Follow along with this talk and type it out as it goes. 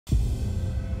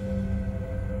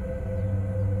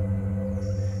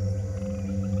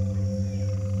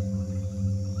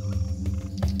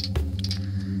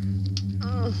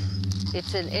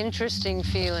It's an interesting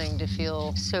feeling to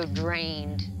feel so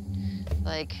drained.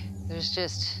 Like there's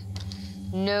just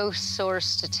no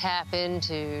source to tap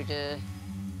into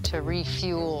to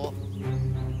refuel.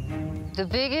 The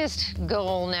biggest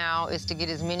goal now is to get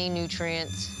as many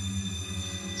nutrients.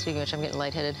 Speaking of which, I'm getting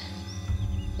lightheaded.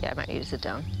 Yeah, I might need to sit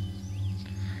down.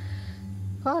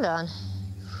 Hold on.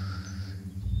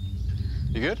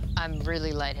 You good? I'm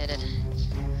really lightheaded.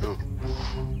 Oh.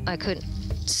 I couldn't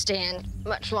stand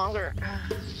much longer.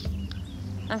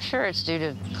 I'm sure it's due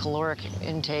to caloric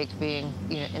intake being,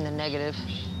 in the negative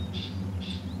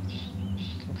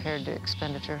compared to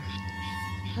expenditure.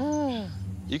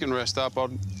 You can rest up. I'll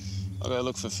go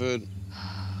look for food.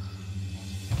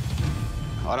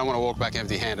 I don't want to walk back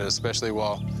empty-handed, especially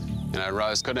while,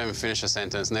 Rose couldn't even finish a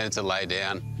sentence, needed to lay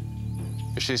down.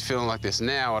 If she's feeling like this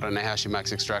now, I don't know how she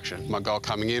makes extraction. My goal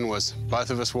coming in was both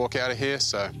of us walk out of here,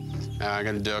 so I've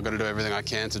got to do everything I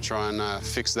can to try and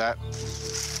fix that.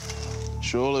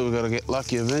 Surely we've got to get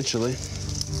lucky eventually.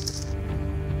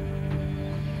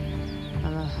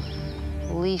 I'm a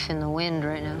leaf in the wind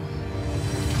right now.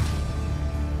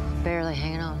 Barely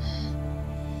hanging on.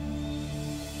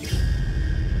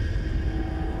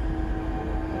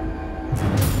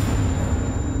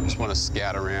 Just want to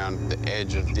scout around the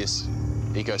edge of this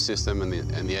ecosystem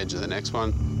and the edge of the next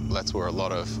one. That's where a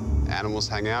lot of animals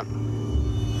hang out.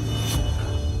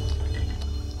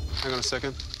 Hang on a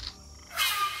second.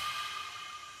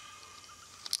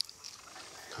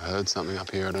 I heard something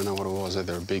up here. I don't know what it was.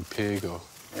 Either a big pig or...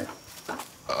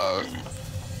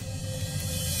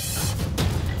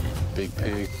 big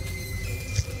pig.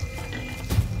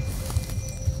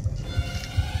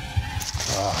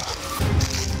 Ah.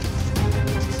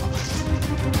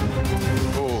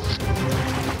 Oh.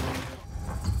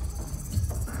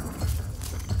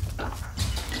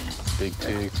 Big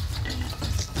pig.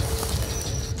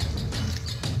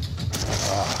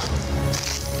 Ah.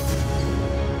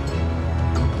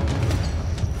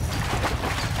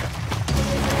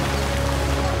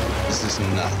 This is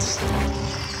nuts.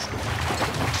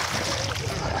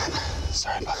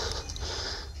 Sorry about that.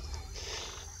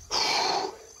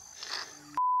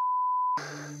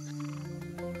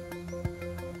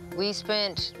 We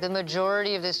spent the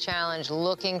majority of this challenge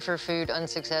looking for food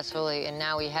unsuccessfully, and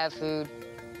now we have food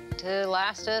to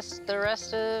last us the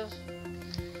rest of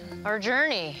our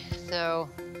journey. So,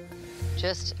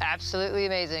 just absolutely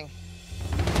amazing.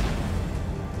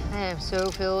 I am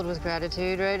so filled with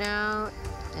gratitude right now,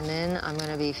 and then I'm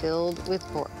gonna be filled with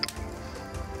pork.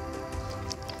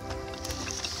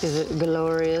 Is it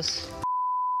glorious?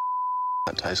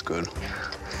 That tastes good.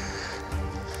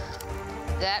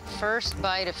 That first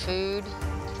bite of food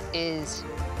is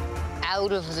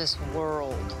out of this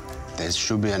world. There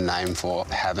should be a name for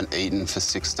haven't eaten for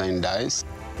 16 days.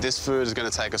 This food is going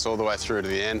to take us all the way through to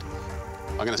the end.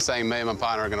 I'm going to say me and my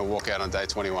partner are going to walk out on day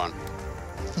 21.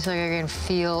 It's like I can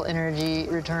feel energy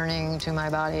returning to my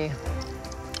body.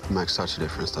 It makes such a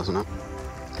difference, doesn't it?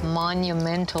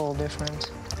 Monumental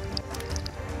difference.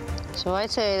 So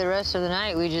I'd say the rest of the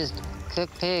night we just cook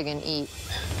pig and eat.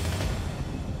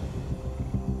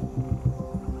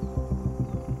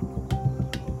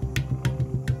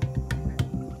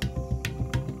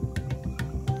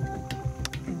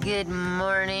 Good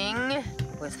morning,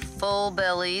 with full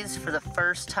bellies for the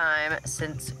first time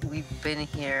since we've been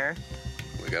here.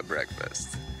 We got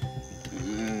breakfast.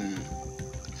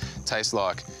 Tastes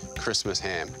like Christmas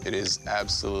ham. It is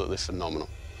absolutely phenomenal.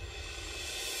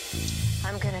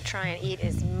 I'm gonna try and eat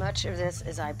as much of this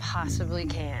as I possibly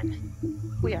can.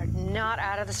 We are not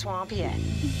out of the swamp yet.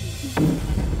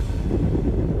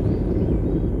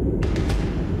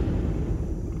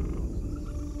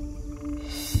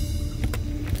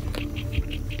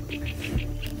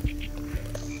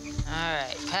 All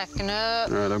right, packing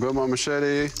up. All right, I've got my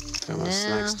machete, got my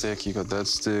snack stick, you got that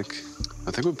stick.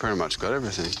 I think we've pretty much got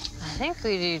everything. I think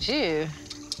we do too.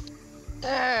 All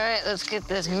right, let's get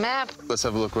this map. Let's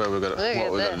have a look where we've got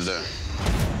what we've got to do.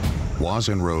 Waz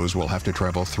and Rose will have to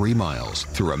travel 3 miles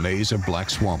through a maze of black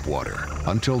swamp water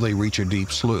until they reach a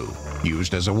deep slough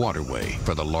used as a waterway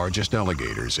for the largest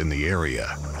alligators in the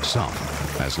area, some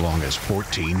as long as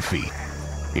 14 feet.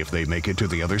 If they make it to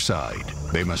the other side,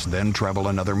 they must then travel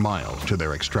another mile to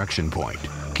their extraction point,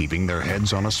 keeping their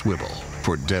heads on a swivel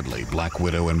for deadly black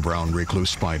widow and brown recluse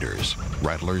spiders,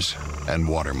 rattlers, and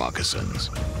water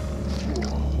moccasins.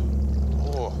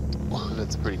 Oh,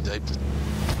 that's pretty deep.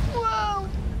 Whoa!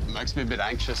 It makes me a bit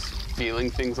anxious feeling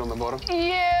things on the bottom.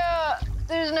 Yeah,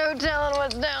 there's no telling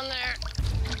what's down there.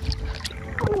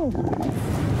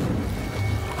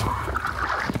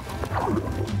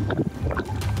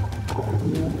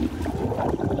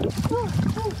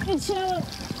 It's shallow.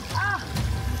 Ah!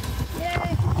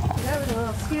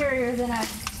 scarier than I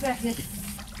expected.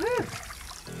 Whew.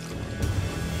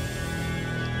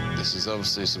 This is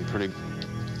obviously some pretty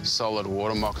solid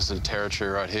water moccasin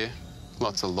territory right here.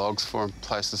 Lots of logs for them,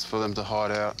 places for them to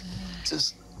hide out.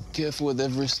 Just careful with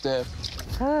every step.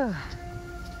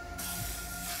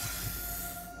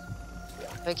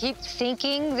 I keep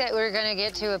thinking that we're gonna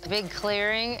get to a big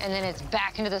clearing and then it's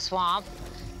back into the swamp.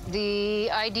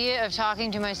 The idea of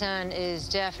talking to my son is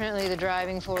definitely the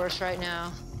driving force right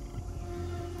now.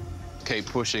 Keep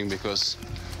pushing because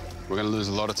we're gonna lose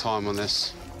a lot of time on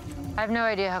this. I have no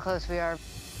idea how close we are.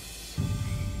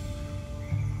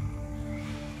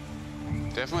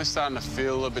 Definitely starting to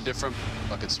feel a little bit different,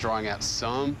 like it's drying out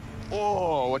some.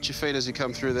 Oh, watch your feet as you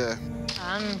come through there.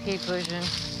 I'm keep pushing.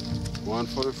 One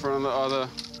foot in front of the other.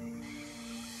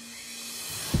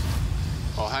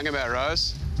 Oh, hang about,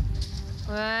 Rose.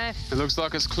 What? It looks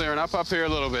like it's clearing up here a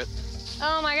little bit.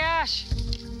 Oh my gosh.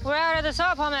 We're out of the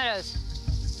saw palmettos.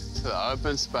 To the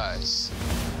open space.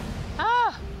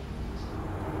 Oh,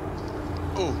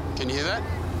 Oh, can you hear that?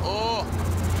 Oh.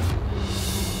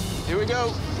 Here we go.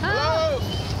 Oh. Hello.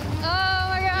 oh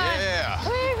my God. Yeah.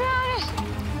 We found it.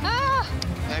 Oh,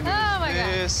 How good oh my is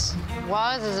God. this?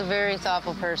 Waz is a very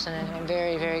thoughtful person, and I'm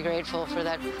very, very grateful for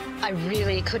that. I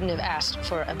really couldn't have asked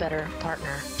for a better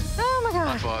partner. Oh my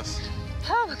High God. five.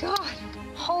 Oh my God.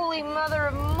 Holy mother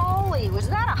of moly, was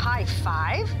that a high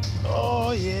five?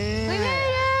 Oh, yeah. We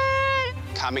made it.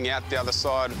 Coming out the other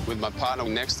side with my partner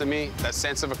next to me, that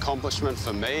sense of accomplishment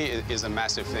for me is a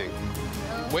massive thing.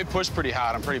 We pushed pretty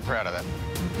hard. I'm pretty proud of that.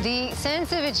 The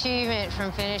sense of achievement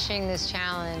from finishing this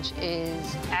challenge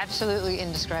is absolutely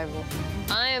indescribable.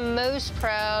 I am most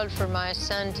proud for my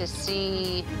son to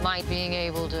see my being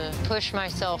able to push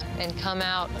myself and come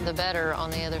out the better on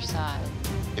the other side.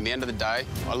 In the end of the day,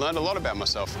 I learned a lot about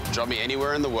myself. Drop me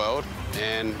anywhere in the world,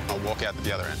 and I'll walk out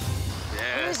the other end.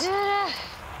 Yes. We did it.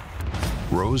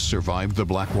 Rose survived the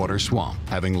Blackwater Swamp,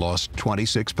 having lost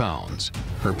 26 pounds.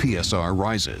 Her PSR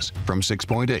rises from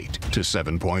 6.8 to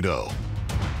 7.0.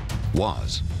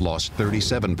 Waz lost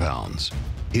 37 pounds.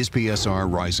 His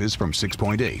PSR rises from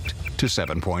 6.8 to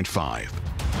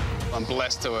 7.5. I'm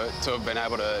blessed to have been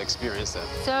able to experience that.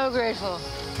 So grateful.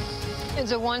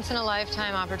 It's a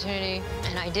once-in-a-lifetime opportunity,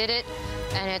 and I did it,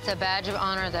 and it's a badge of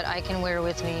honor that I can wear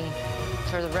with me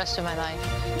for the rest of my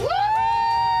life. Woo!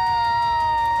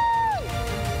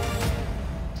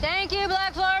 Thank you,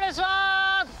 Black Florida.